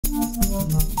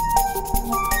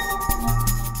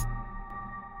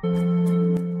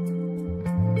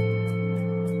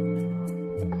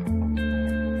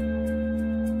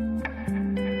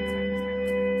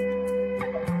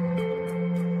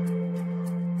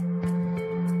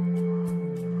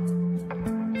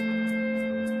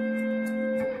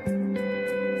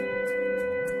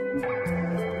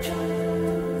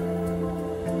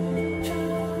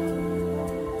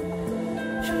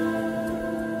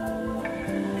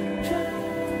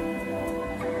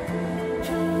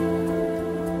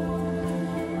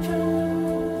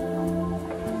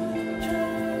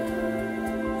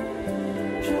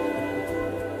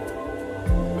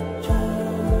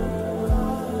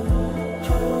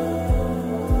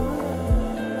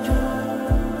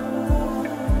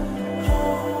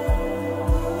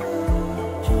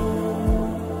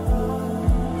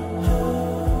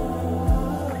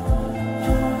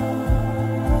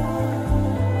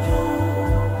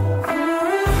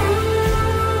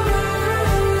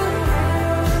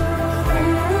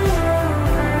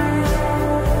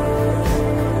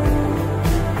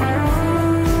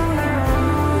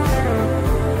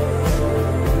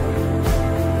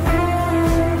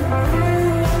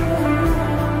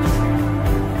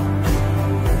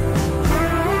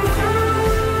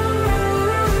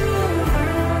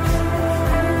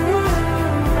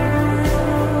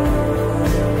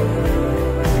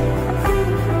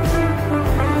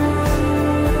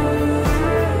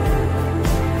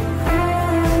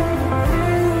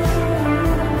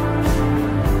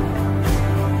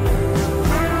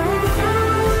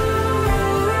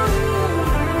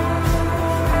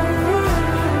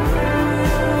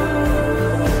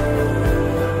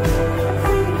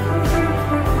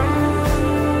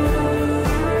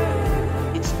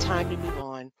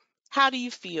How do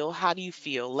you feel? How do you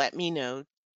feel? Let me know.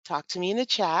 Talk to me in the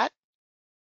chat.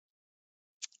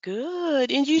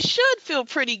 Good. And you should feel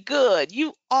pretty good.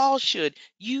 You all should.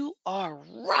 You are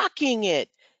rocking it.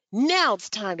 Now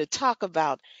it's time to talk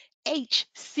about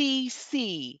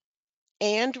HCC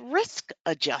and risk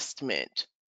adjustment.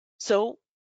 So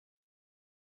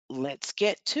let's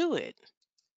get to it.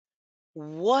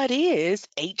 What is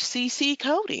HCC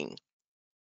coding?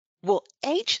 Well,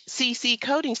 HCC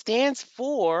coding stands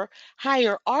for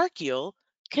Hierarchical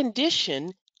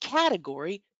Condition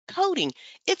Category Coding.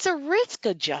 It's a risk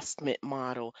adjustment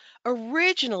model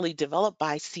originally developed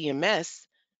by CMS,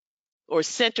 or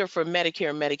Center for Medicare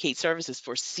and Medicaid Services,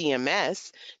 for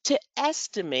CMS, to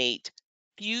estimate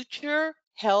future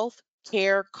health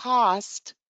care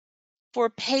costs for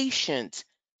patients.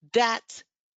 That's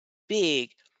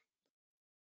big.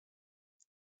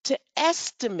 To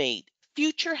estimate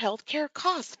future healthcare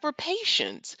costs for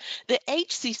patients. The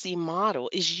HCC model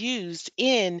is used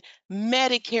in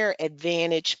Medicare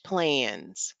Advantage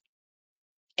plans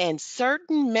and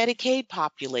certain Medicaid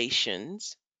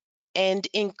populations, and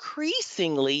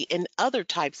increasingly in other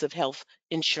types of health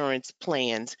insurance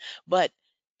plans, but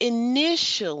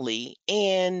initially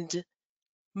and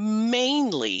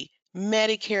mainly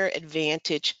Medicare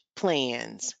Advantage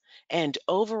plans. And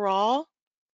overall,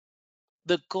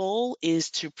 the goal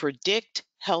is to predict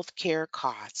healthcare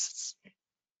costs.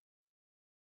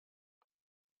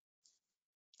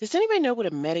 Does anybody know what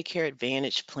a Medicare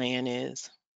Advantage plan is?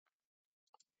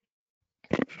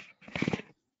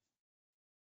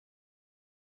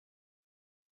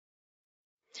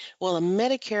 Well, a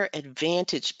Medicare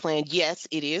Advantage plan, yes,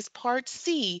 it is Part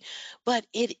C, but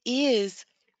it is,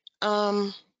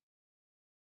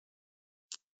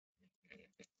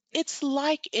 it's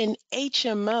like an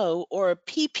HMO or a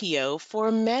PPO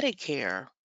for Medicare.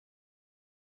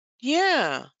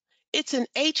 Yeah, it's an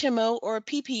HMO or a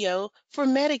PPO for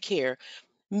Medicare.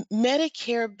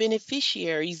 Medicare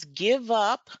beneficiaries give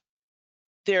up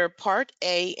their Part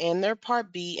A and their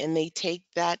Part B, and they take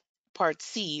that Part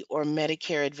C or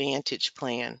Medicare Advantage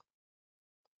plan.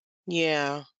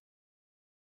 Yeah.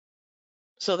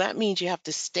 So that means you have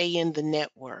to stay in the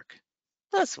network.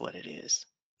 That's what it is.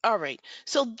 All right.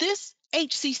 So this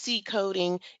HCC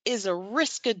coding is a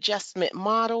risk adjustment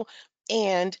model,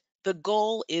 and the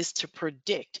goal is to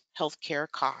predict healthcare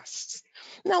costs.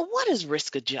 Now, what is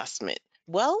risk adjustment?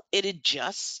 Well, it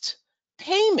adjusts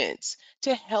payments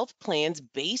to health plans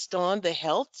based on the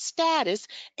health status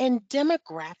and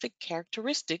demographic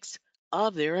characteristics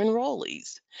of their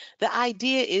enrollees. The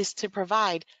idea is to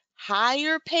provide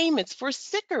higher payments for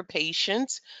sicker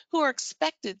patients who are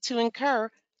expected to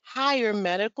incur higher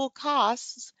medical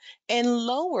costs and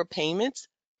lower payments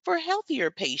for healthier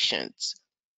patients.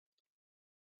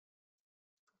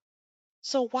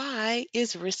 So why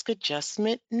is risk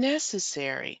adjustment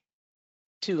necessary?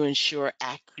 To ensure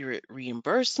accurate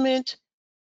reimbursement,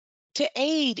 to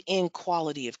aid in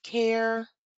quality of care,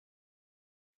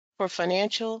 for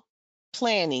financial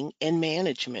planning and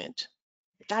management.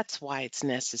 That's why it's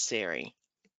necessary.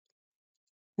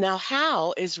 Now,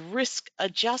 how is risk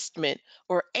adjustment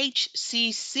or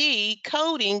HCC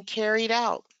coding carried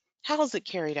out? How is it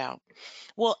carried out?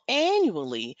 Well,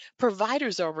 annually,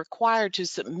 providers are required to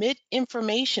submit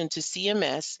information to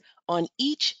CMS on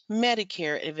each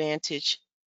Medicare Advantage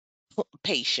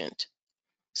patient.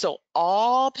 So,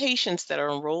 all patients that are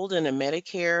enrolled in a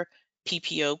Medicare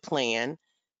PPO plan,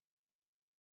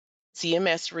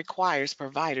 CMS requires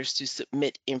providers to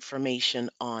submit information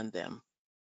on them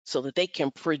so that they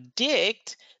can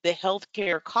predict the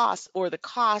healthcare costs or the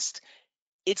cost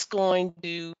it's going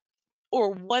to,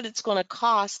 or what it's going to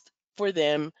cost for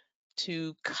them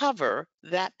to cover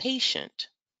that patient.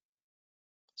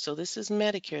 So this is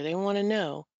Medicare. They want to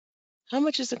know, how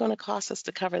much is it going to cost us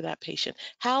to cover that patient?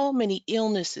 How many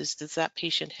illnesses does that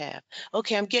patient have?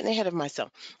 Okay, I'm getting ahead of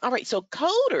myself. All right, so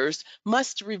coders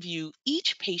must review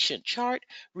each patient chart,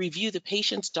 review the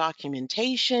patient's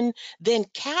documentation, then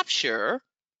capture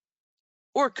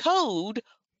or code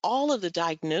all of the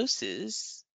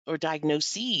diagnoses or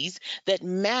diagnoses that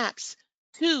maps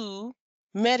to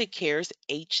Medicare's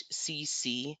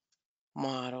HCC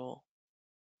model.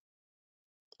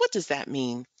 What does that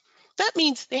mean? That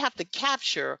means they have to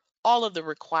capture all of the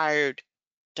required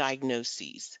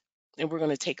diagnoses. And we're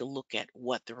going to take a look at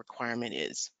what the requirement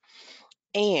is.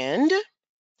 And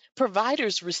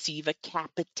providers receive a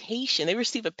capitation. They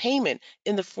receive a payment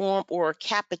in the form or a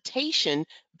capitation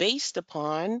based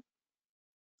upon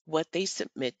what they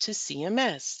submit to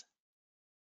CMS.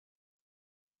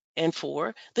 And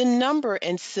four, the number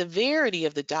and severity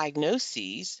of the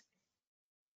diagnoses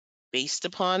based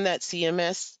upon that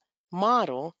CMS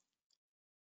model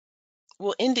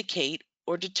will indicate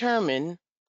or determine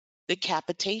the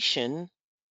capitation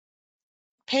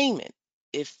payment.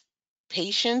 If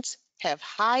patients have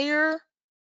higher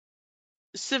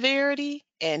severity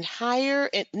and higher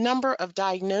number of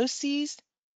diagnoses,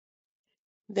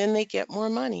 then they get more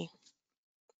money.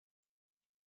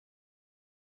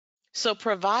 So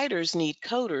providers need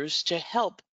coders to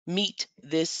help meet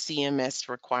this CMS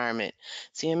requirement.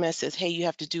 CMS says, hey, you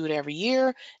have to do it every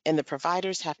year, and the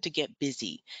providers have to get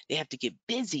busy. They have to get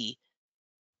busy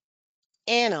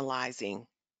analyzing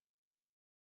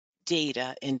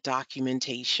data and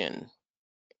documentation.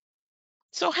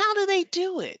 So how do they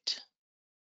do it?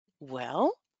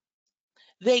 Well,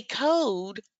 they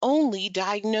code only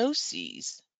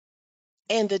diagnoses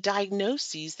and the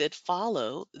diagnoses that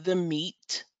follow the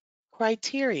MEET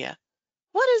criteria.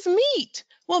 What is MEET?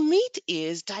 Well, MEET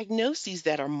is diagnoses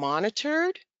that are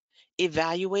monitored,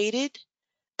 evaluated,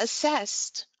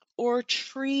 assessed, or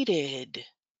treated.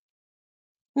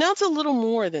 Now, it's a little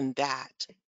more than that,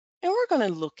 and we're going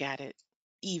to look at it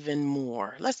even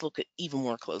more. Let's look at even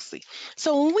more closely.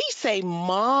 So when we say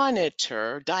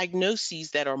monitor,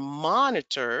 diagnoses that are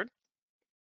monitored,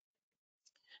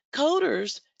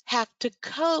 coders have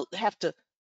to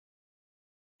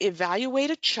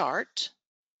evaluate a chart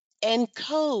and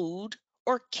code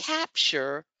or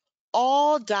capture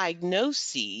all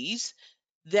diagnoses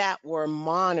that were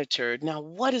monitored. Now,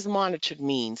 what does monitored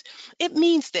means? It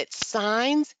means that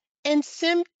signs and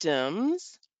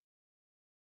symptoms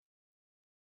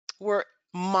were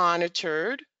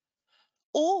monitored,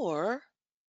 or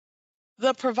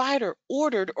the provider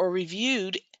ordered or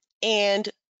reviewed and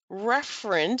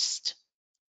referenced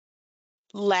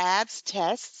labs,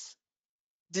 tests,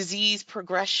 disease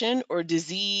progression or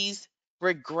disease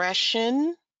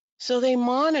regression. So they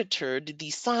monitored the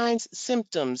signs,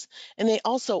 symptoms, and they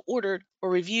also ordered or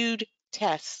reviewed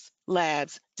tests,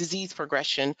 labs, disease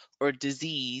progression or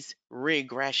disease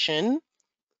regression.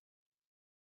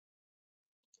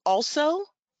 Also,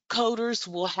 coders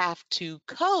will have to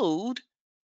code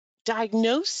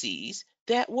diagnoses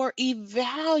that were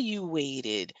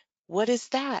evaluated. What is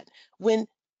that? When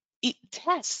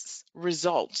tests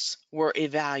results were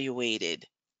evaluated.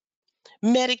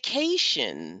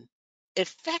 Medication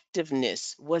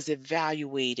effectiveness was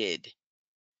evaluated.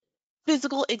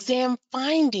 Physical exam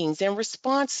findings and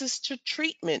responses to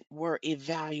treatment were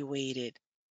evaluated.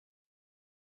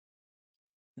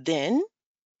 Then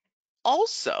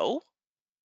also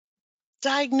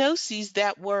diagnoses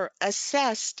that were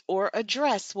assessed or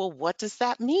addressed. Well, what does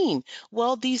that mean?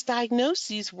 Well, these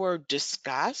diagnoses were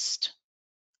discussed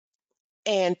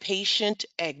and patient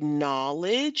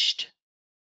acknowledged.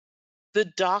 The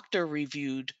doctor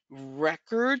reviewed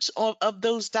records of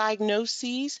those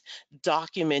diagnoses,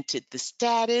 documented the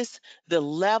status, the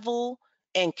level,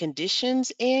 and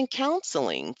conditions, and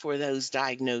counseling for those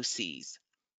diagnoses.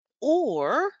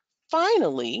 Or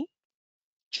finally,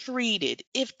 treated.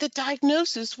 If the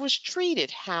diagnosis was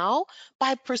treated, how?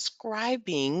 By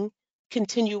prescribing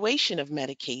continuation of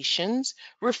medications,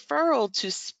 referral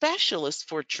to specialists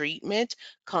for treatment,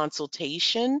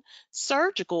 consultation,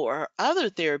 surgical or other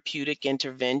therapeutic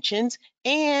interventions,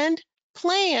 and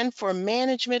plan for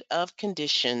management of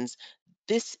conditions.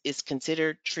 This is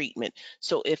considered treatment.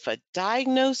 So if a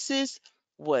diagnosis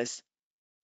was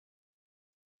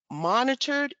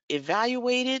monitored,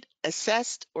 evaluated,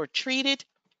 assessed, or treated,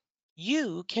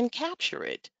 you can capture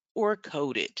it or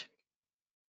code it.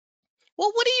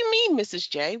 Well, what do you mean, Mrs.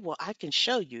 J? Well, I can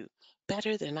show you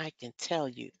better than I can tell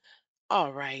you.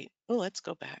 All right. Well, let's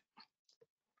go back.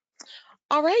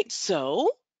 All right.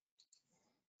 So,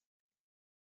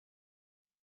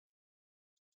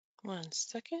 one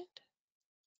second.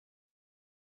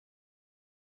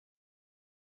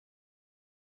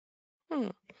 Hmm.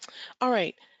 All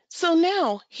right. So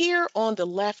now here on the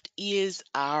left is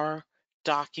our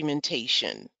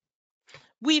documentation.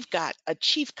 We've got a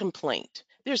chief complaint.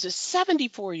 There's a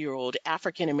 74-year-old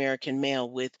African American male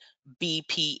with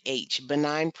BPH,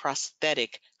 benign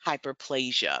prostatic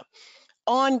hyperplasia,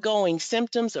 ongoing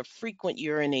symptoms of frequent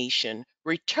urination,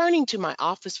 returning to my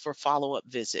office for follow-up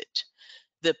visit.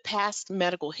 The past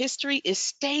medical history is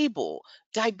stable: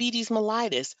 diabetes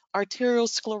mellitus, arterial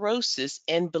sclerosis,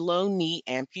 and below knee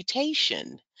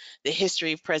amputation. The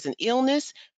history of present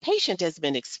illness: patient has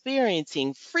been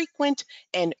experiencing frequent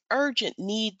and urgent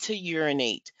need to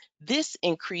urinate. This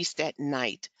increased at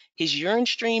night. His urine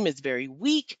stream is very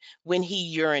weak when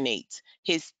he urinates.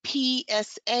 His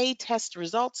PSA test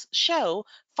results show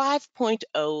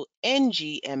 5.0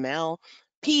 ng/ml.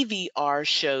 PVR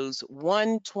shows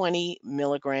 120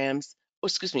 milligrams, or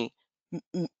excuse me,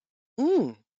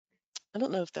 mm, I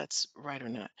don't know if that's right or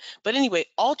not. But anyway,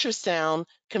 ultrasound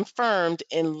confirmed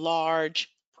enlarged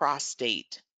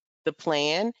prostate. The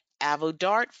plan: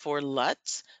 Avodart for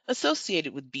LUTs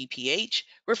associated with BPH,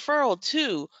 referral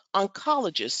to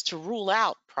oncologist to rule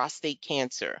out prostate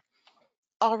cancer.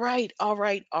 All right, all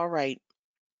right, all right.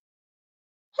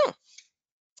 Hmm.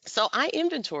 So I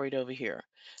inventoried over here.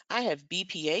 I have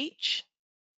BPH.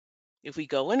 If we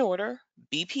go in order: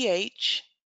 BPH,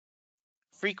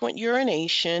 frequent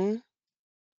urination,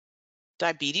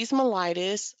 diabetes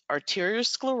mellitus, arterial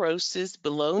sclerosis,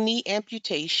 below knee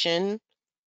amputation.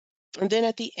 And then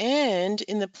at the end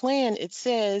in the plan, it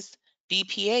says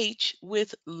BPH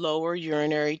with lower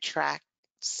urinary tract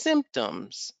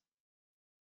symptoms.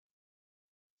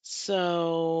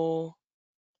 So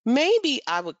maybe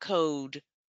I would code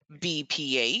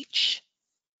BPH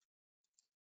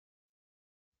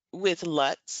with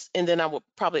LUTs, and then I would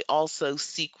probably also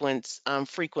sequence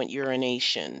frequent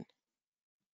urination.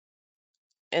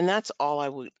 And that's all I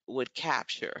would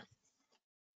capture.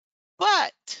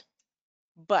 But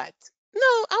but no,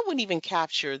 I wouldn't even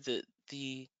capture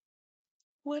the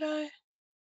would I?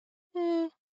 Hmm,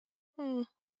 hmm,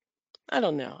 I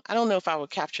don't know. I don't know if I would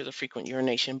capture the frequent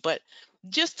urination, but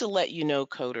just to let you know,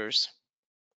 coders,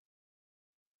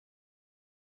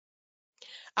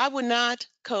 I would not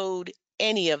code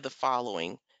any of the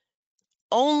following.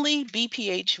 Only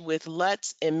BPH with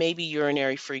LUTs and maybe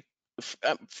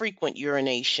frequent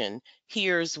urination.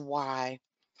 Here's why.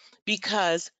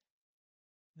 Because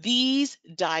these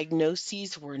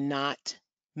diagnoses were not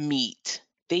meat.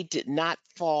 They did not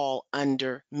fall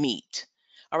under meat.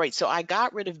 All right, so I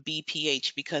got rid of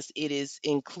BPH because it is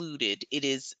included. It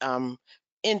is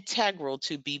integral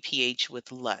to BPH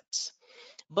with LUTs.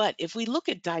 But if we look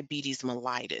at diabetes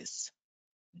mellitus,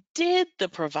 did the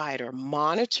provider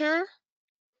monitor,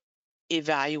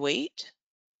 evaluate,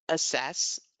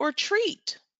 assess, or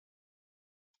treat?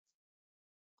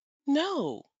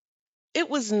 No, it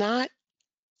was not.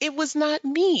 It was not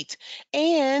meat.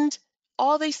 And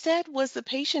all they said was the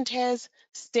patient has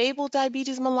stable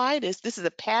diabetes mellitus. This is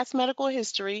a past medical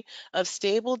history of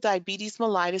stable diabetes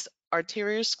mellitus,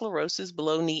 arterial sclerosis,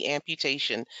 below knee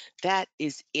amputation. That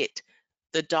is it.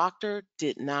 The doctor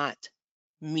did not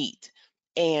meet.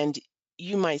 And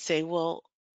you might say, well,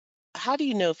 how do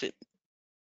you know if it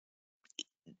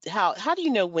how do you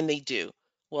know when they do?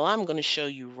 Well, I'm going to show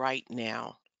you right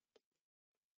now.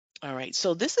 All right.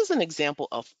 So this is an example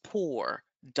of poor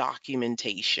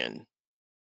documentation.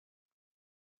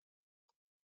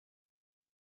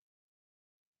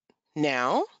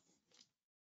 Now,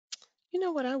 you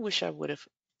know what? I wish I would have.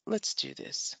 Let's do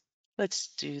this. Let's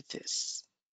do this.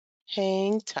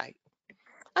 Hang tight.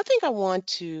 I think I want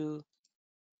to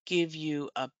give you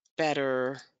a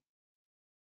better,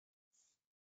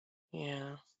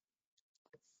 yeah.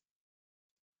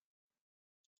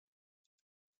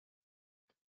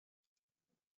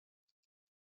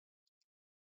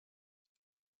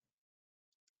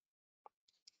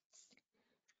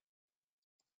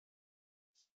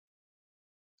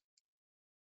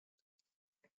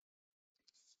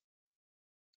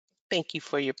 Thank you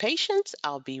for your patience.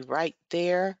 I'll be right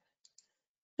there.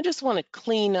 I just want to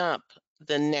clean up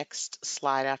the next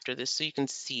slide after this so you can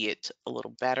see it a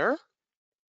little better.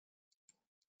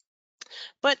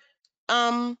 But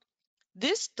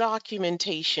this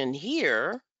documentation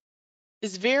here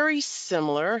is very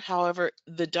similar. However,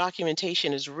 the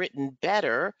documentation is written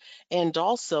better and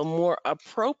also more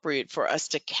appropriate for us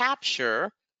to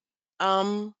capture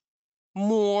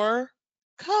more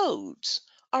codes.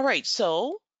 All right,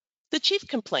 so the chief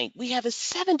complaint, we have a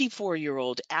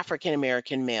 74-year-old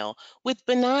African-American male with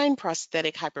benign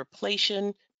prostatic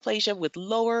hyperplasia with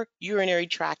lower urinary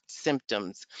tract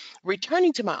symptoms,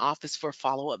 returning to my office for a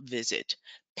follow-up visit.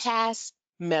 Past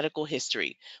medical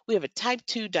history. We have a type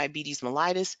 2 diabetes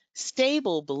mellitus,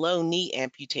 stable below knee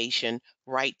amputation,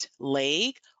 right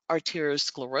leg,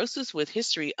 arteriosclerosis with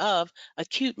history of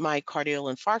acute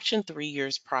myocardial infarction 3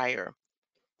 years prior.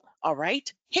 All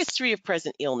right. History of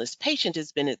present illness. Patient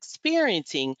has been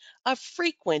experiencing a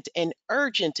frequent and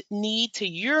urgent need to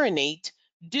urinate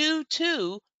due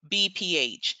to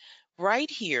BPH. Right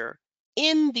here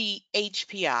in the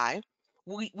HPI,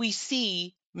 we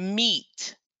see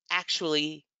meat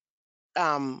actually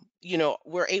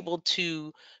we're able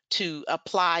to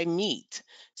apply meat.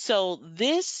 So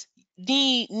this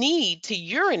need to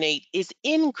urinate is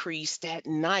increased at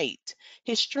night.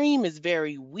 His stream is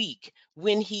very weak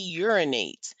when he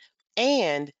urinates,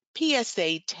 and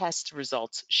PSA test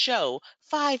results show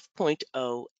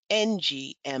 5.0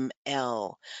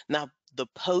 ngml. Now, the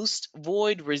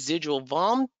post-void residual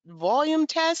volume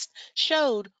test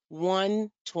showed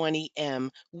 120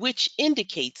 m, which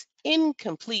indicates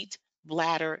incomplete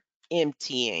bladder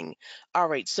emptying. All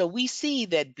right, so we see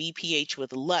that BPH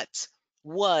with LUTS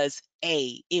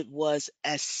it was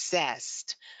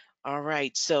assessed. All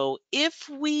right, so if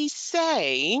we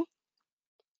say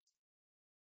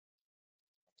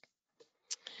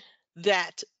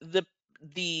that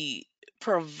the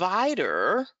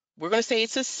provider, we're going to say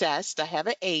it's assessed, I have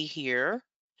an A here,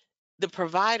 the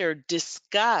provider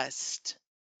discussed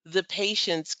the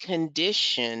patient's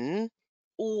condition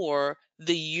or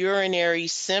the urinary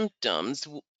symptoms,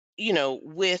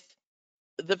 with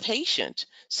the patient.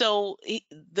 So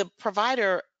the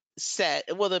provider said,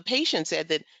 well, the patient said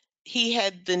that he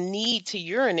had the need to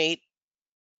urinate.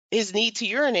 His need to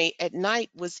urinate at night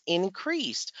was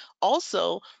increased.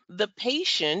 Also, the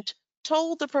patient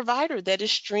told the provider that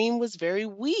his stream was very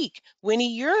weak when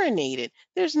he urinated.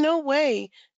 There's no way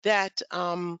that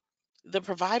the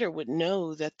provider would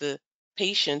know that the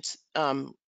patient's,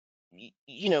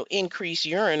 increased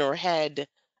urine or had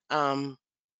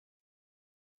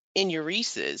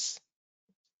enuresis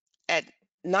at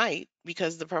night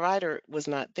because the provider was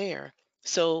not there.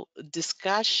 So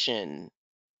discussion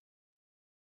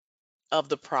of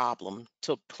the problem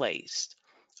took place.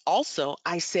 Also,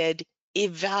 I said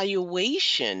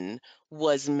evaluation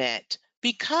was met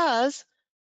because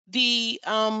the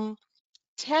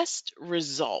test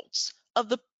results of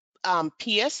the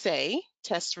PSA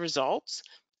test results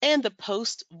and the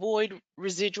post-void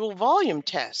residual volume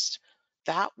test,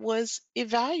 that was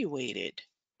evaluated.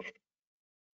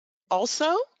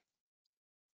 Also,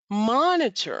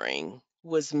 monitoring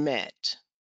was met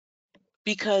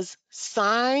because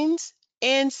signs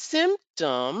and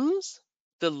symptoms,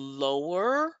 the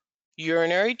lower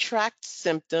urinary tract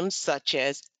symptoms such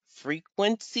as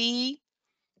frequency,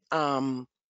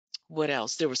 what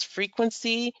else? There was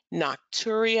frequency,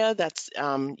 nocturia, that's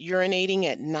urinating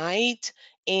at night,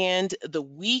 and the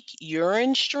weak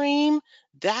urine stream,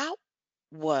 that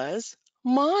was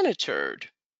monitored.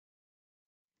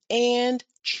 And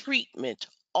treatment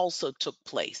also took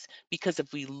place because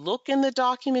if we look in the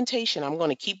documentation, I'm going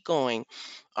to keep going.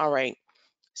 All right.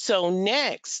 So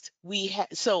next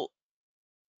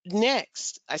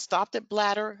I stopped at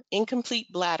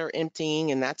incomplete bladder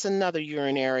emptying, and that's another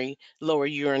lower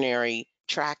urinary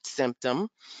tract symptom.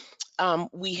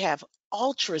 We have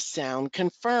ultrasound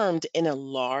confirmed in a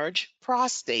large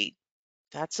prostate.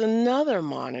 That's another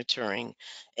monitoring.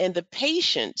 And the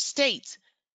patient states,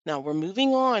 now we're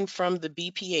moving on from the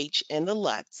BPH and the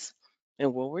LUTS,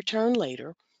 and we'll return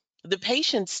later. The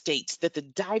patient states that the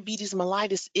diabetes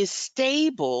mellitus is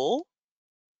stable.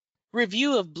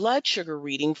 Review of blood sugar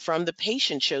reading from the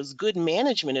patient shows good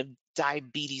management of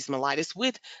diabetes mellitus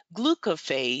with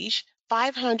glucophage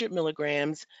 500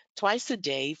 milligrams twice a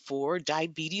day for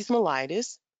diabetes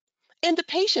mellitus, and the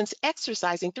patient's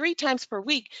exercising 3 times per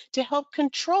week to help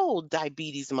control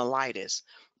diabetes mellitus.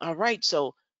 All right,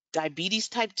 so diabetes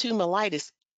type 2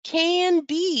 mellitus can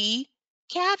be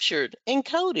captured and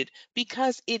coded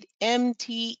because it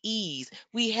MTEs.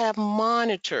 We have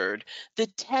monitored. The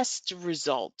test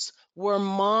results were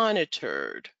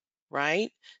monitored.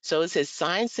 right? So it says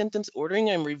signs, symptoms, ordering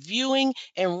and reviewing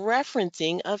and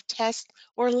referencing of tests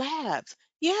or labs.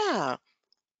 Yeah,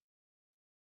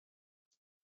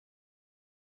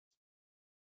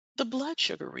 the blood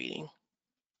sugar reading.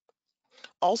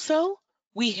 Also,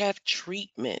 we have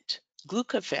treatment.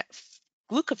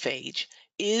 Glucophage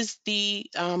is the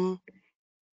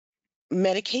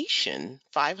medication,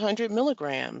 500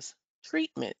 milligrams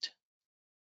treatment.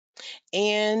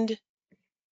 And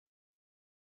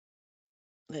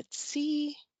let's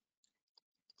see,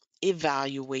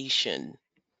 evaluation.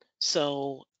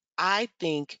 So I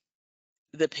think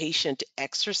the patient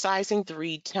exercising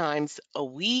 3 times a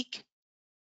week,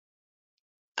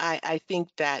 I think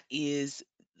that is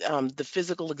the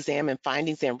physical exam and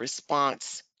findings and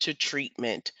response to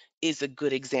treatment is a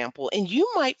good example. And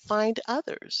you might find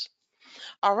others.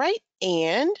 All right.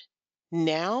 And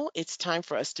now it's time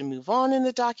for us to move on in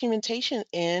the documentation.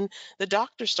 And the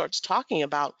doctor starts talking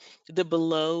about the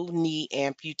below knee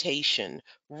amputation.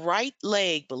 Right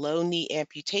leg below knee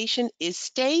amputation is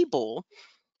stable.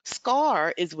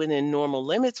 Scar is within normal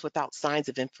limits without signs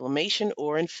of inflammation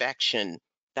or infection.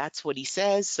 That's what he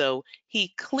says. So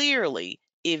he clearly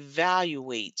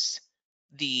evaluates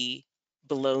the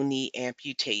below knee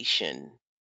amputation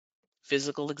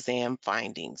physical exam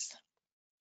findings.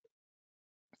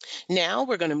 Now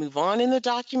we're going to move on in the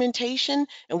documentation,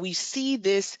 and we see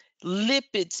this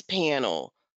lipids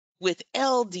panel with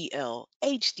LDL,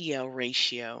 HDL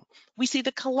ratio. We see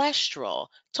the cholesterol,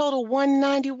 total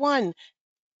 191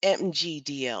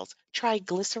 mgDLs,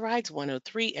 triglycerides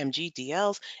 103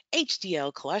 mgDLs,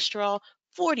 HDL cholesterol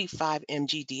 45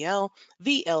 mgDL,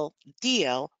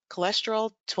 VLDL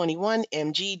cholesterol 21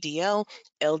 mgDL,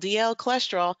 LDL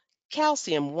cholesterol,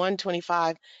 calcium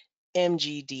 125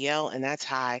 mgDL, and that's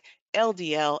high.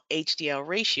 LDL HDL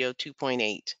ratio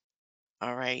 2.8.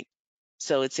 All right.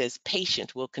 So it says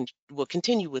patient will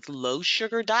continue with low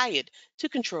sugar diet to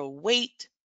control weight,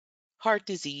 heart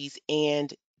disease,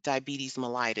 and diabetes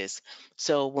mellitus.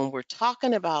 So when we're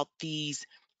talking about these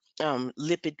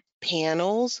lipid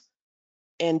panels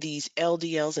and these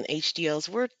LDLs and HDLs,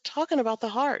 we're talking about the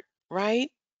heart,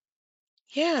 right?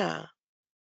 Yeah.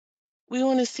 We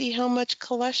want to see how much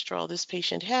cholesterol this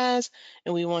patient has,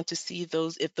 and we want to see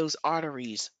those if those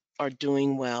arteries are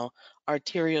doing well,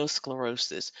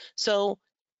 arteriosclerosis. So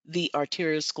the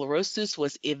arteriosclerosis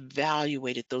was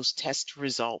evaluated, those test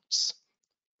results,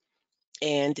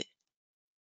 and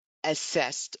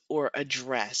assessed or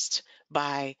addressed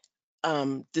by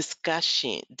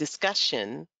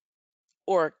discussion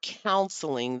or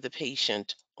counseling the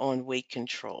patient on weight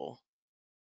control.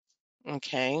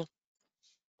 Okay.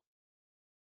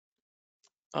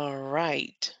 All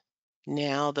right.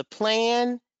 Now the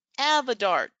plan,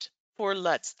 Avodart for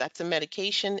LUTS. That's a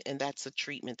medication and that's a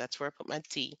treatment. That's where I put my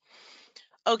T.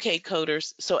 Okay,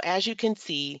 coders. So as you can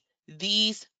see,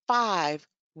 these 5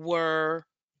 were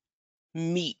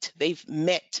meet. They've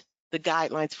met the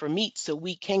guidelines for meet, so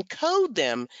we can code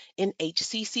them in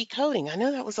HCC coding. I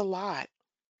know that was a lot.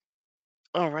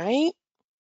 All right.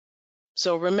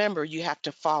 So remember, you have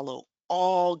to follow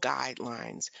all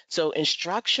guidelines. So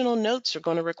instructional notes are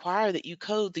going to require that you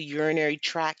code the urinary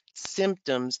tract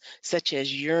symptoms, such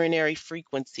as urinary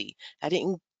frequency. I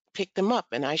didn't pick them up,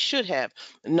 and I should have.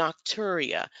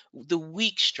 Nocturia, the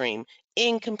weak stream,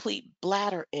 incomplete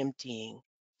bladder emptying.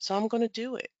 So I'm going to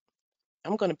do it.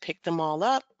 I'm going to pick them all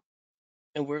up,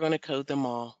 and we're going to code them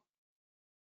all.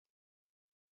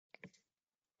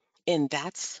 And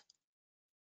that's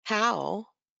how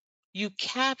you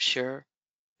capture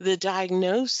the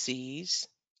diagnoses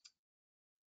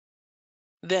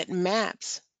that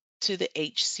maps to the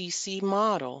HCC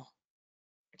model.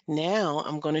 Now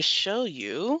I'm going to show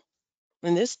you,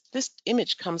 and this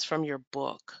image comes from your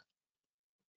book.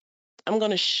 I'm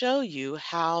going to show you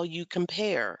how you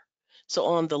compare. So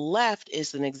on the left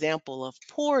is an example of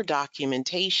poor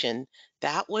documentation.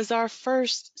 That was our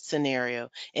first scenario.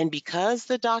 And because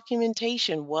the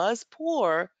documentation was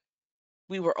poor,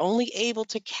 we were only able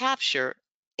to capture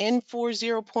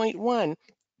N40.1,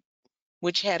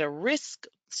 which had a risk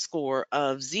score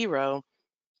of 0,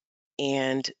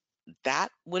 and that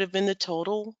would have been the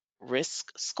total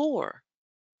risk score.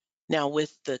 Now,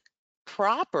 with the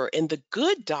proper and the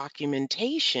good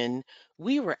documentation,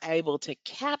 we were able to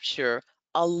capture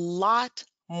a lot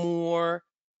more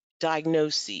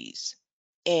diagnoses,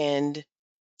 and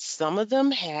some of them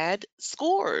had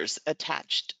scores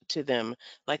attached to them,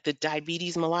 like the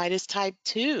diabetes mellitus type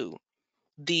 2,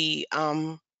 the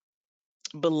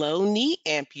below knee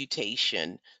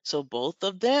amputation. So both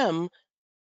of them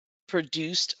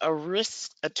produced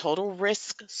a total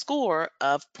risk score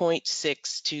of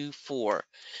 0.624.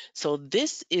 So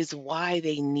this is why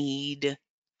they need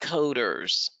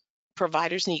coders.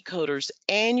 Providers need coders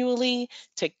annually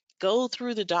to go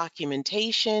through the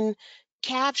documentation,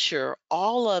 capture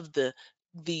all of the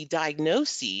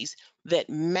diagnoses that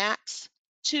maps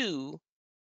to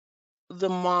the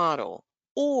model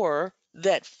or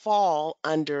that fall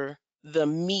under the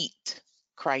meet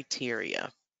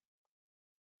criteria.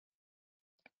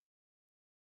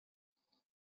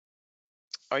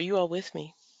 Are you all with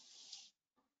me?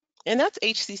 And that's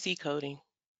HCC coding.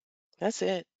 That's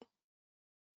it.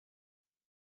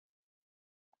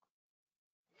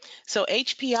 So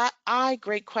HPI,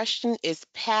 great question, is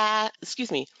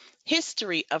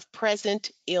history of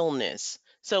present illness.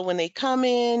 So when they come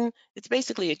in, it's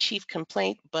basically a chief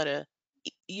complaint, but a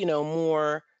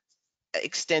more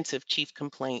extensive chief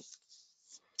complaint.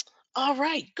 All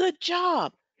right, good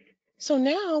job. So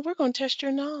now we're going to test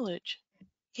your knowledge.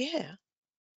 Yeah.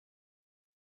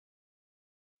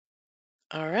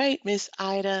 All right, Miss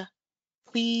Ida,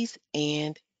 please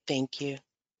and thank you.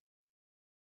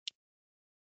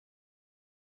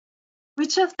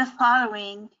 Which of the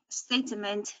following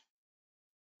statement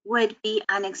would be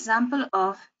an example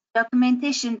of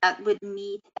documentation that would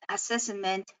meet the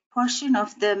assessment portion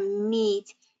of the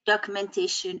meet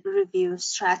documentation review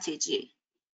strategy?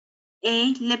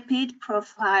 A. Lipid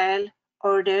profile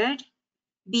ordered.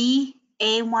 B.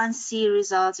 A1C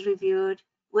results reviewed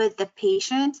with the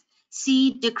patient.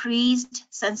 C. Decreased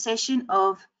sensation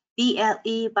of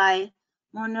BLE by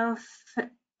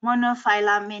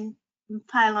monofilament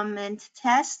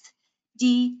test.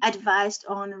 D. Advised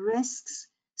on risks,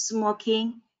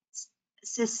 smoking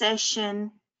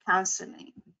cessation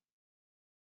counseling.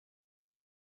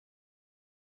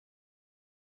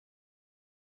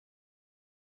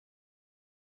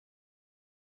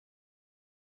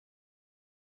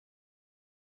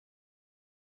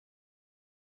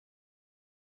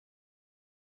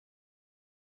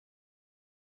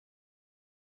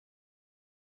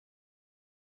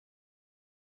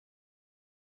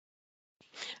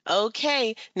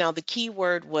 Okay, now the key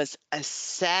word was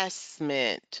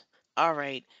assessment. All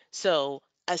right, so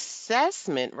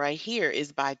assessment right here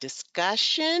is by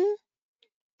discussion,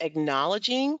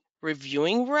 acknowledging,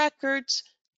 reviewing records,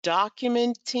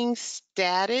 documenting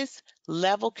status,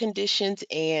 level conditions,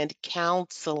 and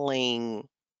counseling.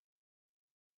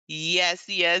 Yes,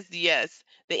 yes, yes.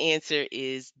 The answer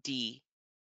is D.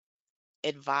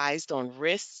 Advised on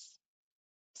risks,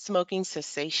 smoking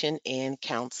cessation, and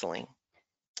counseling.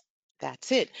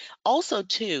 That's it. Also,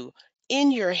 too,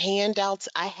 in your handouts,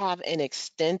 I have an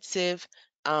extensive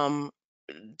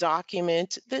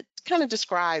document that kind of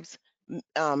describes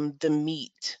the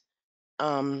meet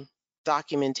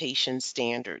documentation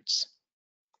standards.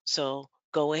 So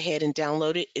go ahead and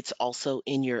download it. It's also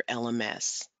in your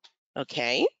LMS.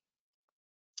 Okay.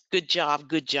 Good job,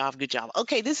 good job, good job.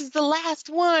 Okay, this is the last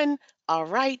one. All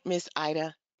right, Miss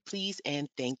Ida, please and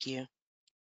thank you.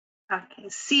 Okay,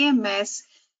 CMS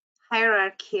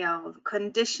hierarchical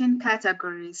condition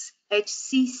categories.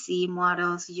 HCC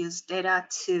models use data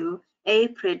to A.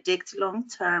 Predict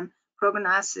long-term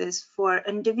prognosis for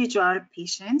individual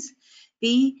patients,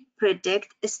 B.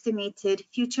 Predict estimated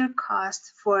future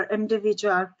costs for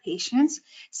individual patients,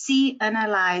 C.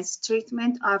 Analyze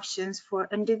treatment options for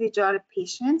individual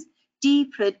patients, D.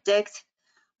 Predict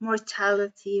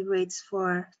mortality rates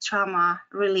for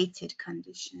trauma-related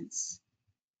conditions.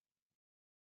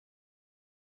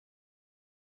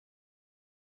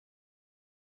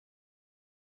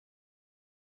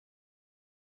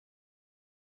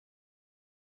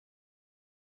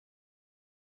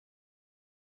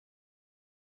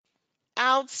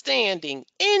 Outstanding.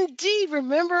 Indeed.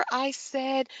 Remember, I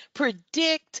said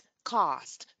predict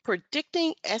cost,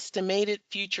 predicting estimated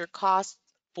future costs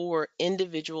for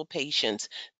individual patients.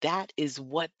 That is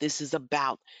what this is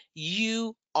about.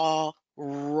 You all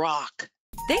rock.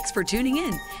 Thanks for tuning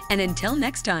in. And until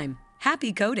next time,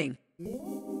 happy coding.